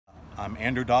I'm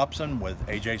Andrew Dobson with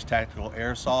AJ's Tactical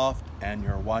Airsoft, and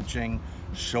you're watching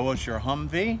Show Us Your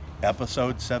Humvee,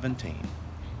 Episode 17.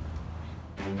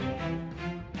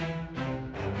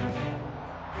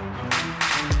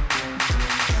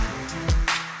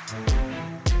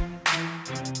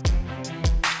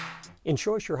 In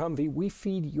Show Us Your Humvee, we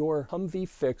feed your Humvee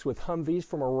fix with Humvees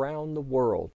from around the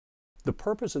world. The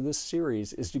purpose of this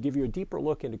series is to give you a deeper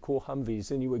look into cool Humvees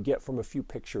than you would get from a few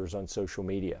pictures on social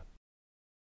media.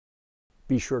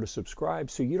 Be sure to subscribe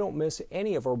so you don't miss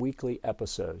any of our weekly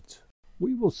episodes.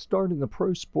 We will start in the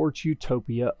pro sports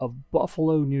utopia of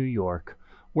Buffalo, New York,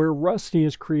 where Rusty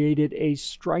has created a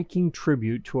striking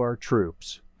tribute to our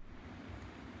troops.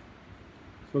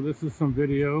 So this is some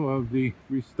video of the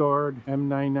restored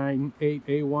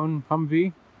M998A1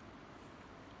 Humvee.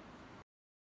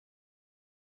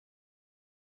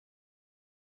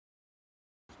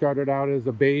 Started out as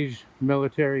a beige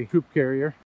military troop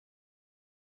carrier.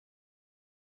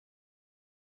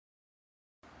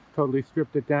 Totally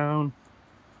stripped it down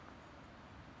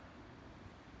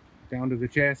to the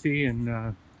chassis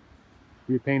and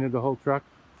repainted the whole truck.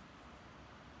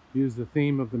 Used the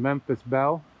theme of the Memphis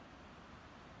Belle,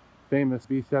 famous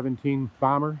B-17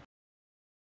 bomber.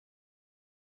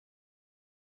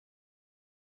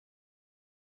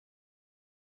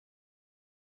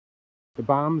 The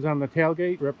bombs on the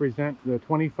tailgate represent the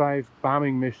 25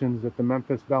 bombing missions that the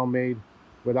Memphis Belle made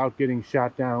without getting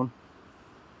shot down.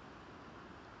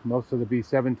 Most of the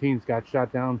B-17s got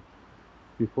shot down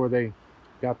before they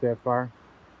got that far.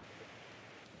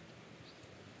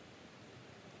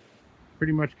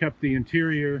 Pretty much kept the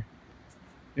interior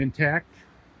intact.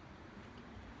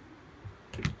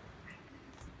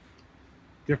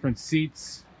 Different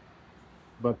seats,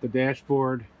 but the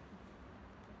dashboard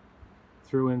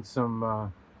threw in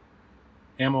some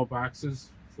ammo boxes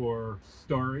for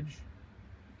storage.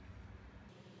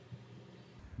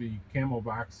 The camo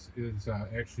box is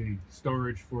actually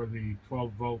storage for the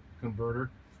 12-volt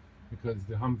converter because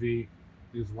the Humvee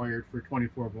is wired for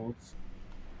 24 volts.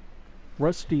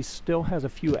 Rusty still has a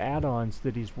few add-ons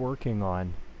that he's working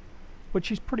on, but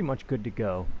she's pretty much good to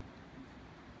go.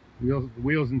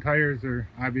 Wheels and tires are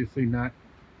obviously not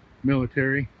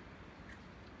military.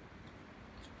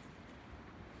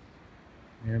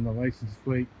 And the license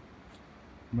plate,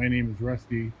 my name is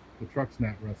Rusty, the truck's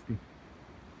not Rusty.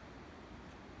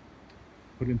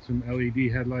 Put in some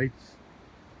LED headlights.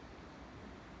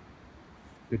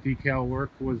 The decal work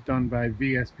was done by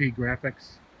VSP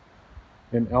Graphics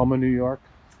in Elma, New York.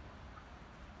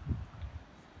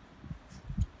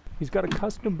 He's got a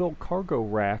custom-built cargo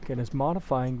rack and is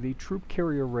modifying the troop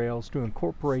carrier rails to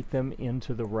incorporate them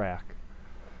into the rack.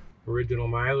 Original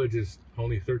mileage is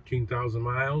only 13,000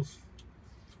 miles.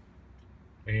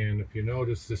 And if you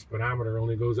notice, the speedometer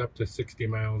only goes up to 60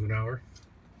 miles an hour.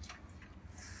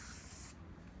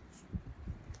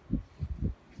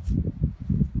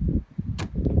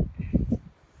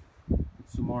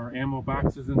 Some more ammo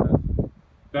boxes in the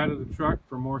bed of the truck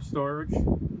for more storage.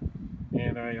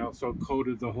 And I also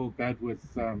coated the whole bed with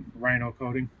rhino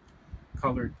coating,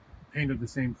 painted the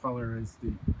same color as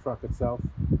the truck itself.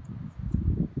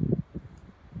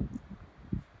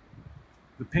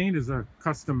 The paint is a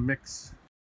custom mix.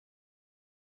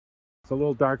 It's a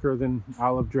little darker than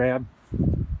olive drab.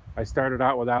 I started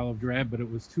out with olive drab, but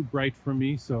it was too bright for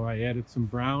me, so I added some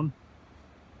brown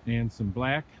and some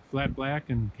black, flat black,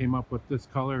 and came up with this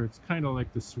color. It's kind of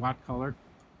like the SWAT color.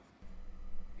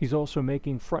 He's also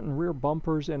making front and rear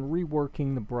bumpers and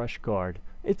reworking the brush guard.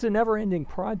 It's a never-ending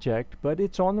project, but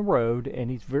it's on the road,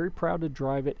 and he's very proud to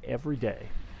drive it every day.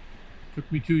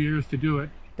 Took me 2 years to do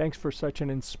it. Thanks for such an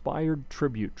inspired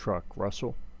tribute truck,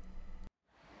 Russell.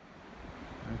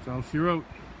 That's all she wrote.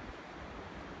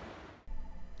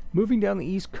 Moving down the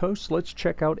East Coast, let's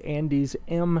check out Andy's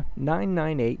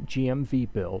M998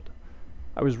 GMV build.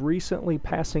 I was recently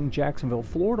passing Jacksonville,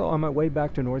 Florida on my way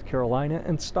back to North Carolina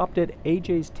and stopped at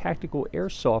AJ's Tactical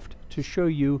Airsoft to show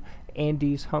you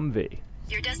Andy's Humvee.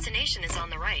 Your destination is on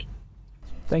the right.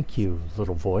 Thank you,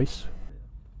 little voice.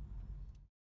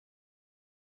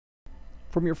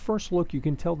 From your first look, you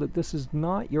can tell that this is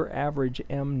not your average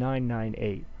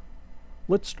M998.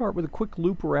 Let's start with a quick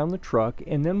loop around the truck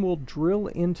and then we'll drill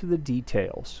into the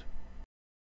details.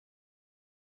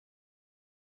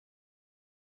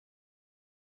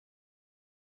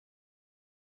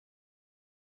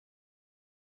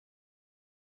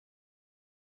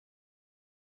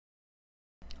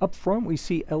 Up front we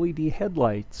see LED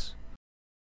headlights,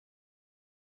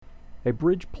 a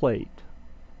bridge plate,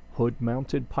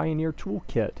 hood-mounted Pioneer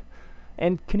toolkit,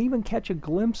 and can even catch a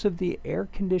glimpse of the air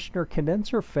conditioner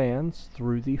condenser fans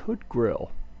through the hood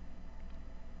grille.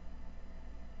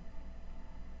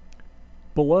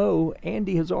 Below,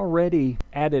 Andy has already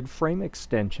added frame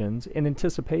extensions in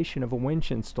anticipation of a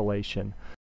winch installation.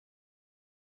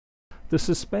 The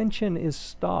suspension is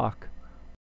stock,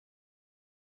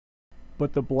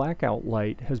 but the blackout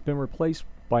light has been replaced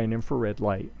by an infrared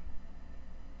light.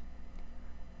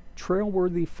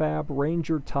 Trailworthy Fab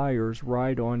Ranger tires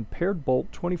ride on paired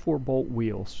bolt 24-bolt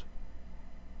wheels.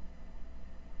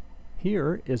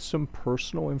 Here is some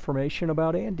personal information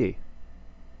about Andy.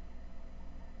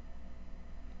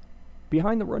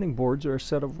 Behind the running boards are a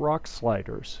set of rock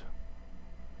sliders.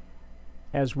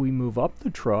 As we move up the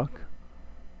truck,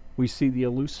 we see the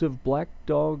elusive Black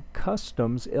Dog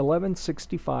Customs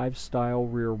 1165 style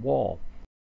rear wall.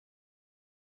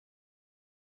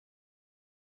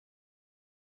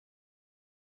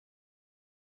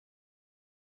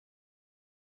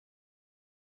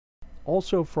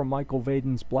 Also from Michael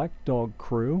Vaden's Black Dog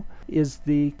crew is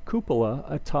the cupola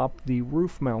atop the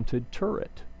roof-mounted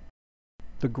turret.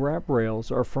 The grab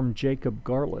rails are from Jacob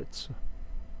Garlitz.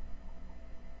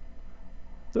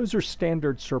 Those are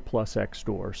standard Surplus X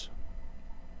doors.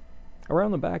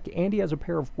 Around the back, Andy has a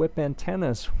pair of whip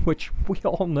antennas, which we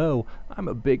all know I'm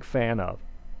a big fan of.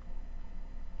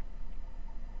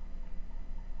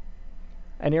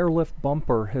 An airlift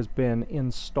bumper has been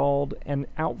installed and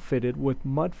outfitted with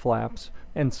mud flaps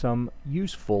and some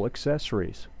useful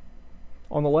accessories.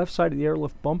 On the left side of the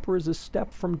airlift bumper is a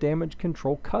step from Damage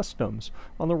Control Customs.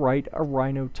 On the right, a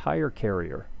Rhino tire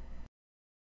carrier.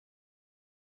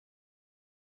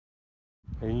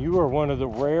 And you are one of the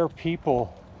rare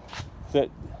people that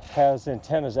has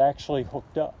antennas actually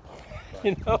hooked up.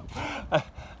 You know,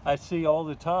 I see all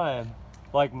the time.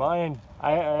 Like mine,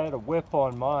 I had a whip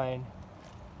on mine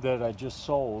that I just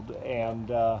sold,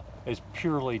 and is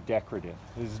purely decorative.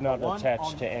 It's not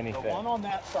attached to anything. The one on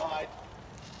that side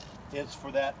is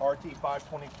for that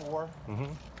RT524,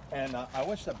 and I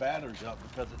wish the battery's up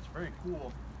because it's very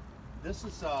cool. This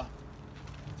is the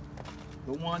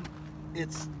one.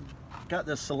 It's got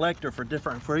this selector for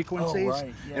different frequencies,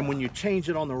 and when you change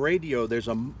it on the radio, there's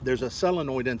a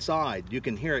solenoid inside. You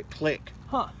can hear it click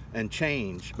and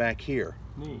change back here.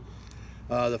 Neat.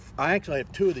 I actually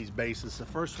have two of these bases. The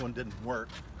first one didn't work,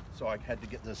 so I had to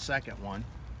get the second one.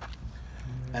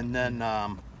 And then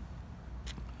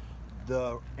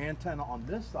the antenna on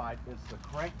this side is the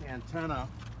correct antenna.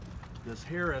 This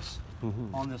Harris.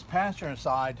 On this passenger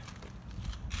side,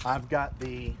 I've got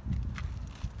the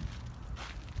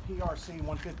PRC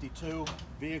 152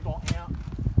 vehicle amp,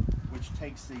 which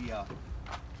takes the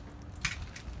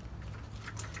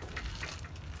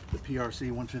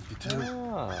PRC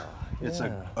 152. It's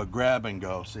a grab and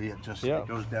go. See, it just it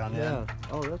goes down in.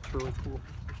 Oh, that's really cool.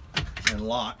 And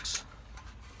locks.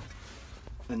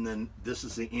 And then this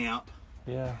is the amp.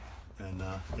 Yeah. And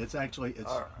it's actually,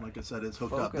 like I said, it's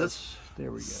hooked up.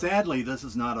 There we go. Sadly, this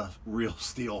is not a real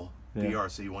steel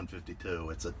PRC 152.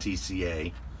 It's a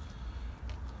TCA.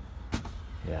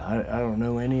 Yeah, I don't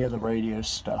know any of the radio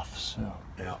stuff, so.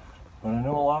 Yeah. But I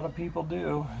know a lot of people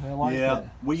do. They like it.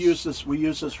 We use this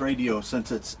radio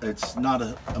since it's not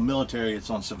a military,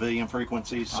 it's on civilian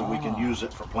frequencies, so we can use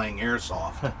it for playing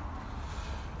airsoft.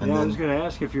 And then, I was going to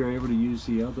ask if you're able to use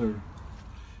the other.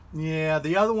 Yeah,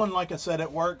 the other one, like I said,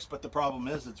 it works, but the problem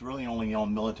is it's really only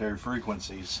on military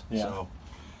frequencies. Yeah. So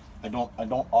I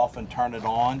don't often turn it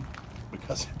on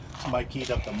because somebody keyed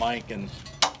up the mic and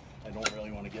I don't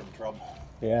really want to get in trouble.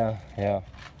 Yeah, yeah.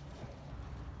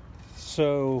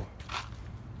 So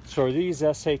are these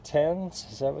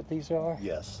SA-10s? Is that what these are?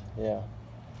 Yes. Yeah.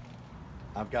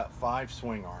 I've got 5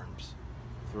 swing arms.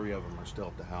 3 of them are still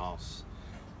at the house.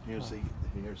 Here's the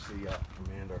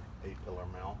Commander 8-pillar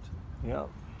mount. Yeah.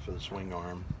 For the swing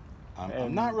arm.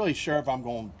 I'm not really sure if I'm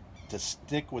going to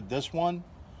stick with this one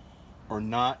or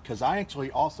not, because I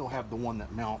actually also have the one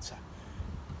that mounts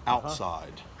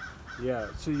outside. Yeah,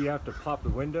 so you have to pop the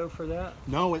window for that?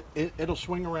 No, it'll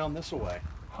swing around this way.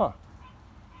 Huh.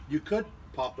 You could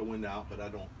pop the window out, but I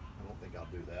don't think I'll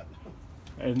do that.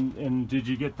 And did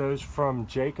you get those from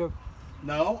Jacob?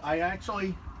 No, I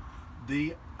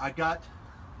got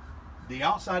the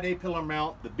outside A-pillar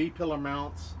mount, the B-pillar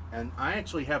mounts, and I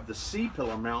actually have the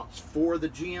C-pillar mounts for the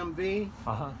GMV.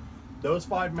 Those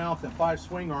 5 mounts and 5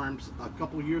 swing arms a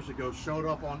couple of years ago showed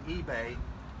up on eBay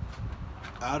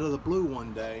out of the blue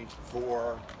one day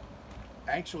for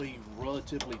actually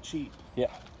relatively cheap. Yeah.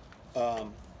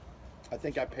 I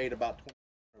think I paid about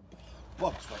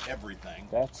 $20 for everything.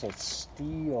 That's a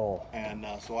steal. And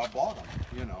so I bought them,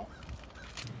 you know.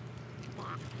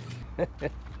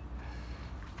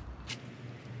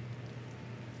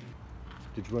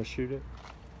 Did you want to shoot it?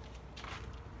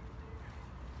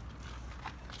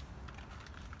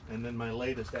 And then my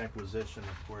latest acquisition,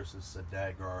 of course, is the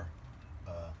Dagger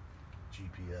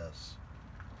GPS.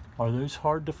 Are those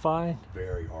hard to find?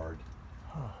 Very hard.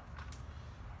 Huh.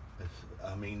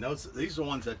 I mean, these are the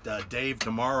ones that Dave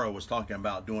tomorrow was talking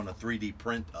about doing a 3D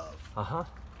print of. Uh-huh.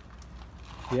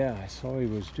 Yeah, I saw he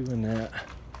was doing that.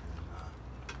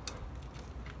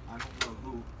 I don't know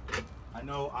who. I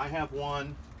know I have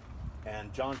one,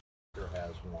 and John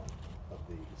has one of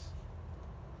these.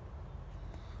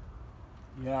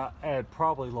 Yeah, and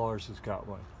probably Lars has got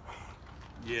one.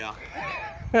 Yeah.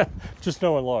 Just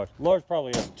knowing Lars. Lars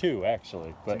probably has two,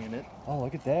 actually. But Seen it. oh,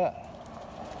 look at that.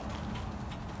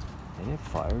 And it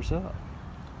fires up.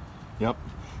 Yep.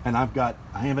 And I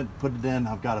haven't put it in,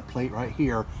 I've got a plate right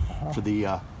here for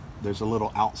the, there's a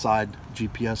little outside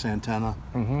GPS antenna.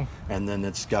 And then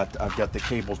I've got the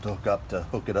cables to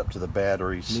hook it up to the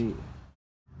batteries. Neat.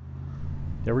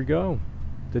 There we go.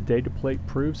 The data plate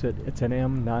proves it. It's an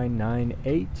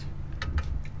M998.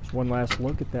 Just one last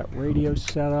look at that radio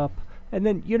setup. And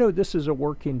then, you know, this is a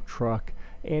working truck.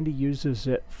 Andy uses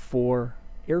it for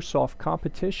airsoft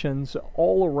competitions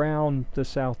all around the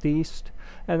Southeast.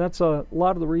 And that's a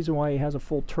lot of the reason why he has a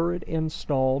full turret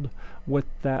installed with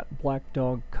that Black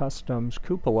Dog Customs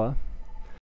cupola.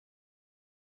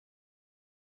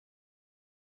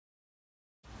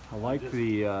 I like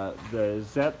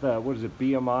is that the, what is it,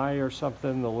 BMI or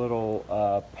something? The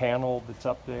little panel that's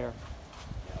up there?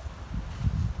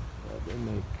 They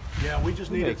make, Yeah, we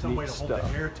just needed some way neat to hold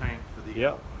stuff. the air tank for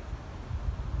the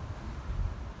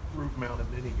roof-mounted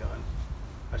minigun.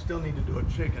 I still need to do a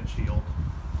chicken shield.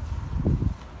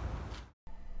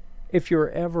 If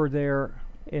you're ever there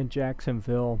in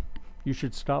Jacksonville, you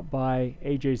should stop by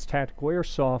AJ's Tactical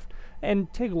Airsoft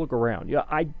and take a look around. Yeah,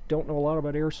 I don't know a lot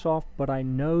about airsoft, but I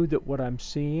know that what I'm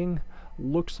seeing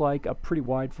looks like a pretty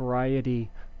wide variety.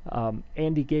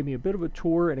 Andy gave me a bit of a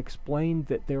tour and explained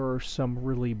that there are some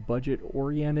really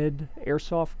budget-oriented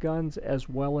airsoft guns as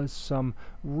well as some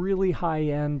really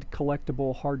high-end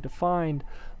collectible, hard to find,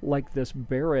 like this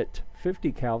Barrett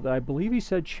 50 cal that I believe he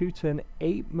said shoots an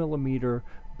 8mm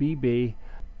BB.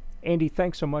 Andy,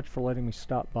 thanks so much for letting me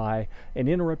stop by and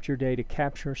interrupt your day to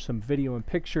capture some video and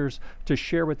pictures to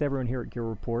share with everyone here at Gear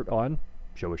Report on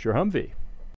Show Us Your Humvee.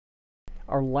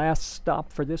 Our last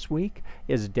stop for this week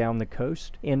is down the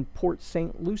coast in Port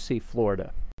St. Lucie,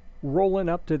 Florida. Rolling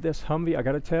up to this Humvee, I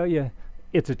gotta tell you,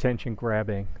 it's attention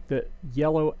grabbing. The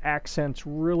yellow accents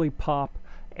really pop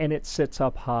and it sits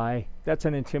up high. That's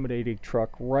an intimidating truck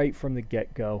right from the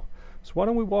get-go. So why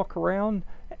don't we walk around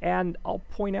and I'll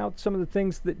point out some of the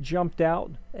things that jumped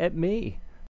out at me.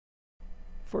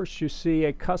 First, you see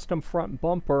a custom front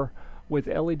bumper with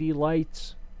LED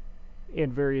lights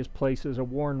in various places, a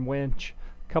worn winch,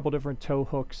 a couple different tow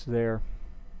hooks there.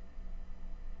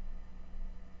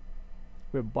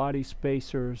 We have body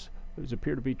spacers. Those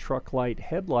appear to be truck light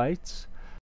headlights.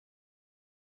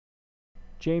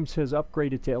 James has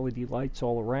upgraded to LED lights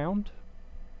all around.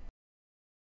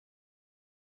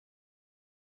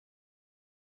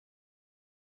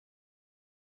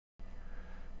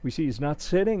 We see he's not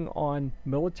sitting on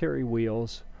military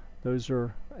wheels. Those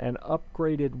are an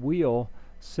upgraded wheel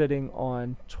sitting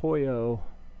on Toyo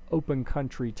open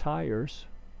country tires.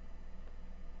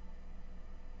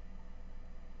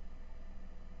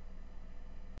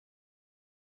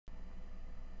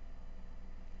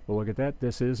 Well, look at that.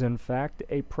 This is in fact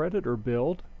a Predator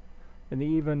build, and they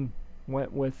even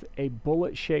went with a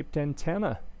bullet-shaped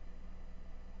antenna.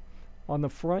 On the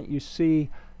front you see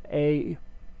a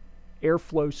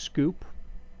airflow scoop.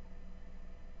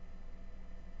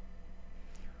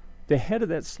 The head of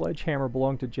that sledgehammer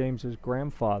belonged to James's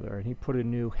grandfather, and he put a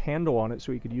new handle on it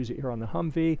so he could use it here on the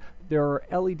Humvee. There are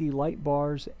LED light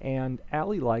bars and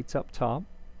alley lights up top.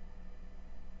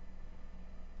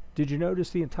 Did you notice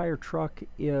the entire truck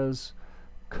is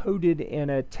coated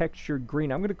in a textured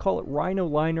green? I'm going to call it Rhino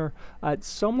Liner.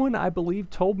 Someone, I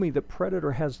believe, told me that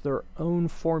Predator has their own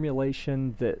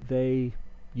formulation that they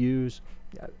use.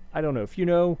 I don't know. If you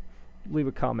know, leave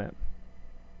a comment.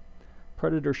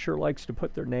 Predator sure likes to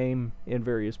put their name in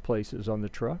various places on the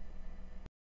truck.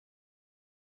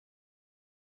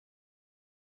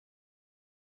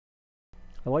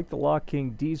 I like the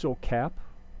locking diesel cap.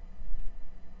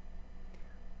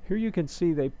 Here you can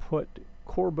see they put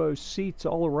Corbeau seats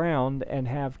all around and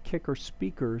have kicker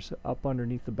speakers up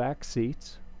underneath the back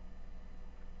seats.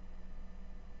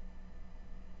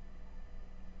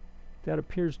 That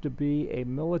appears to be a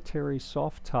military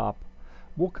soft top.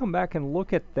 We'll come back and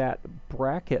look at that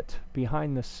bracket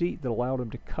behind the seat that allowed him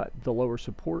to cut the lower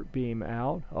support beam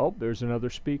out. Oh, there's another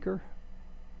speaker.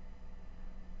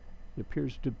 It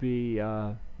appears to be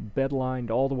bed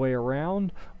lined all the way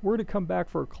around. We're to come back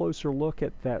for a closer look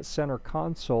at that center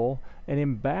console, and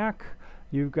in back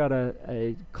you've got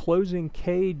a closing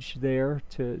cage there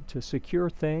to secure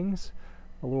things,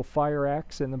 a little fire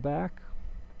axe in the back.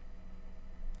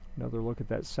 Another look at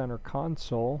that center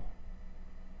console,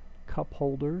 cup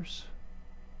holders.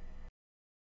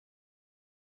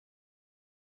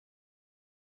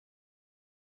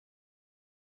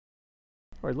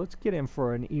 All right, let's get in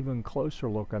for an even closer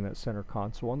look on that center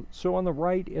console. So on the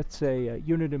right, it's a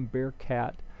Unit and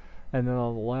Bearcat, and then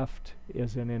on the left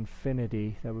is an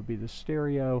Infinity. That would be the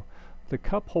stereo. The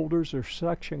cup holders are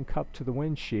suction cup to the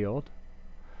windshield.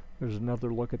 There's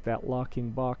another look at that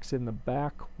locking box in the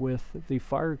back with the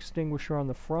fire extinguisher on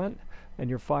the front and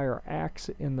your fire axe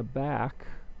in the back.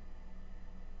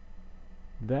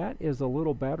 That is a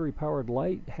little battery-powered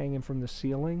light hanging from the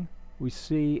ceiling. We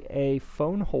see a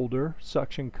phone holder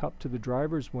suction cup to the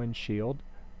driver's windshield.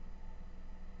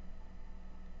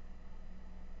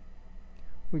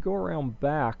 We go around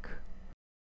back.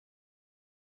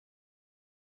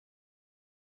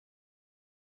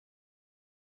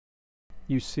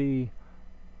 You see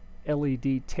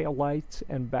LED taillights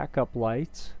and backup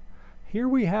lights. Here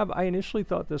we have, I initially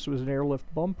thought this was an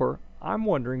airlift bumper. I'm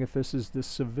wondering if this is the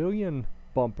civilian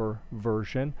bumper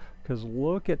version, because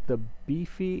look at the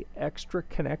beefy extra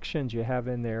connections you have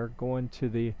in there going to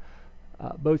the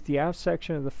both the aft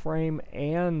section of the frame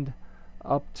and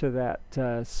up to that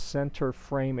center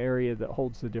frame area that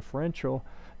holds the differential.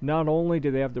 Not only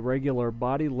do they have the regular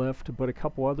body lift, but a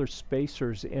couple other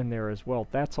spacers in there as well.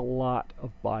 That's a lot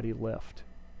of body lift.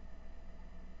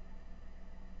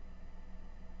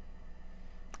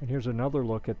 And here's another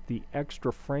look at the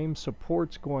extra frame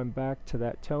supports going back to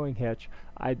that towing hitch.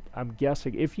 I'm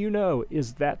guessing, if you know,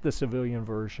 is that the civilian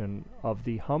version of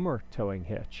the Hummer towing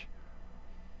hitch?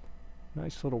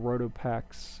 Nice little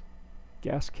Rotopax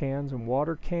gas cans and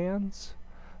water cans.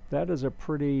 That is a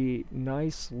pretty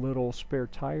nice little spare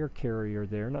tire carrier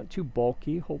there. Not too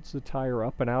bulky, holds the tire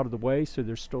up and out of the way so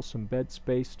there's still some bed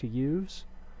space to use.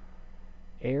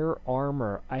 Air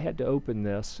Armor. I had to open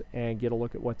this and get a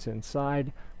look at what's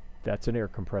inside. That's an air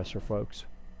compressor, folks.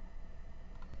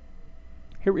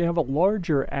 Here we have a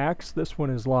larger axe. This one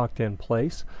is locked in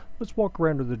place. Let's walk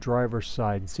around to the driver's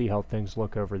side and see how things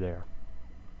look over there.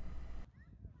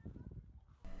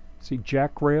 See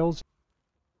jack rails.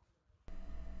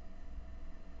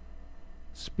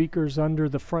 Speakers under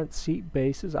the front seat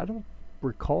bases. I don't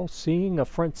recall seeing a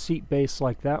front seat base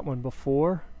like that one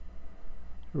before.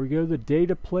 Here we go. The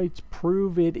data plates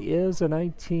prove it is a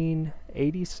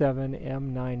 1987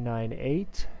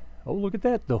 M998. Oh, look at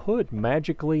that. The hood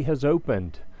magically has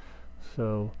opened.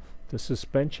 So the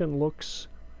suspension looks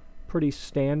pretty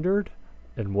standard.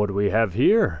 And what do we have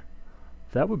here?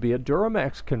 That would be a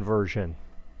Duramax conversion.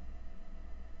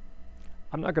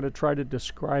 I'm not going to try to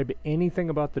describe anything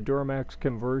about the Duramax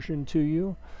conversion to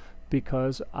you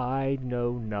because I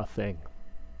know nothing.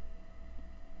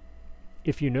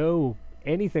 If you know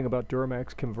anything about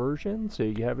Duramax conversions,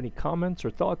 if you have any comments or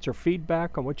thoughts or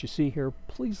feedback on what you see here,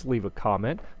 please leave a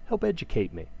comment. Help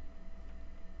educate me.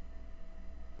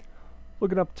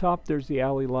 Looking up top, there's the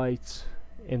alley lights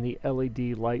and the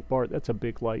LED light bar. That's a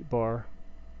big light bar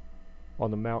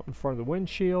on the mount in front of the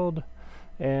windshield.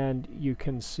 And you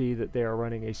can see that they are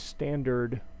running a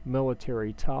standard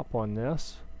military top on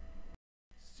this.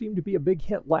 Seemed to be a big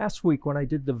hit last week when I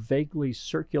did the vaguely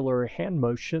circular hand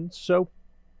motion, so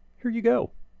here you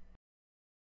go.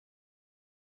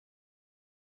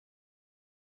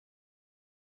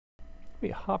 Let me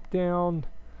hop down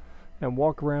and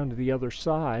walk around to the other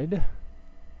side,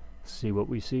 see what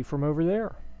we see from over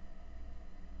there.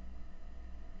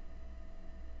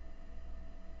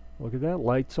 Look at that,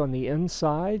 lights on the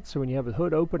inside, so when you have the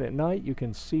hood open at night, you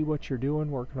can see what you're doing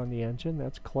working on the engine.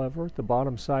 That's clever. At the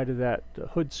bottom side of that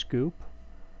hood scoop,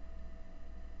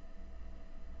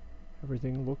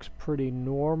 everything looks pretty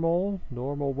normal.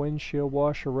 Normal windshield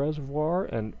washer reservoir,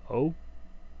 and oh,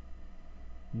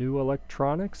 new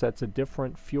electronics. That's a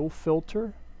different fuel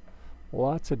filter.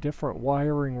 Lots of different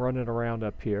wiring running around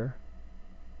up here.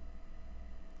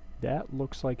 That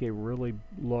looks like a really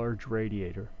large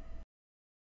radiator.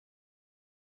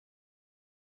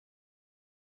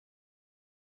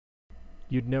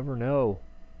 You'd never know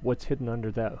what's hidden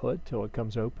under that hood till it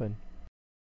comes open.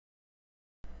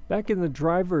 Back in the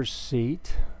driver's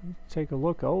seat, let's take a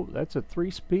look. Oh, that's a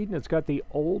 3-speed and it's got the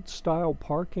old style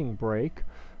parking brake.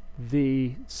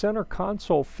 The center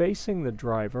console facing the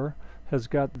driver has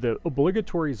got the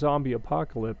obligatory zombie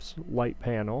apocalypse light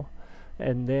panel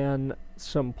and then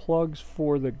some plugs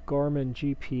for the Garmin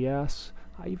GPS.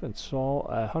 I even saw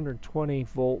a 120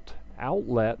 volt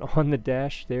outlet on the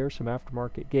dash there, some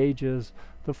aftermarket gauges,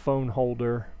 the phone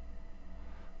holder,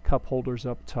 cup holders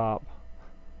up top.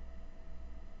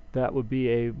 That would be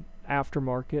a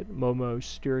aftermarket Momo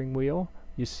steering wheel.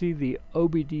 You see the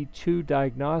OBD2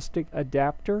 diagnostic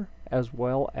adapter, as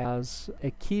well as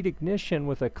a keyed ignition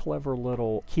with a clever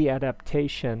little key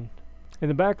adaptation. In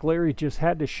the back, Larry just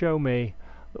had to show me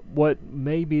what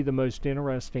may be the most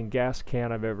interesting gas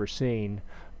can I've ever seen,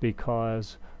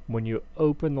 because when you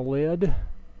open the lid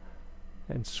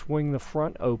and swing the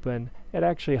front open, it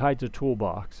actually hides a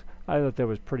toolbox. I thought that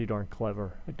was pretty darn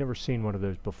clever. I'd never seen one of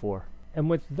those before. And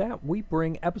with that, we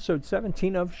bring episode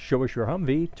 17 of Show Us Your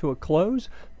Humvee to a close.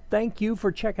 Thank you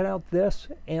for checking out this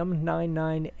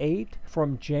M998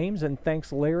 from James, and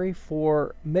thanks, Larry,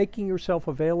 for making yourself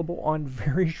available on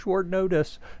very short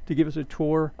notice to give us a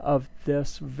tour of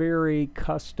this very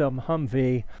custom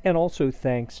Humvee. And also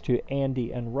thanks to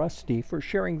Andy and Rusty for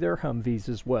sharing their Humvees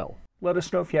as well. Let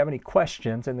us know if you have any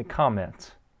questions in the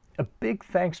comments. A big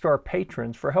thanks to our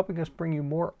patrons for helping us bring you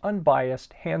more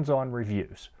unbiased, hands-on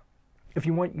reviews. If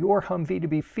you want your Humvee to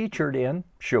be featured in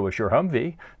Show Us Your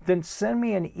Humvee, then send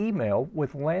me an email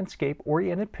with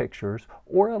landscape-oriented pictures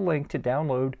or a link to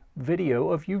download video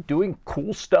of you doing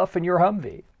cool stuff in your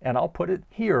Humvee, and I'll put it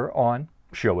here on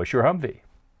Show Us Your Humvee.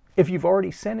 If you've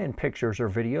already sent in pictures or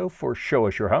video for Show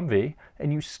Us Your Humvee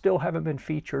and you still haven't been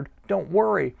featured, don't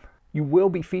worry. You will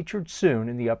be featured soon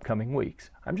in the upcoming weeks.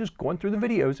 I'm just going through the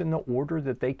videos in the order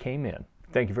that they came in.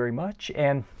 Thank you very much,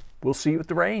 and we'll see you at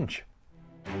the range.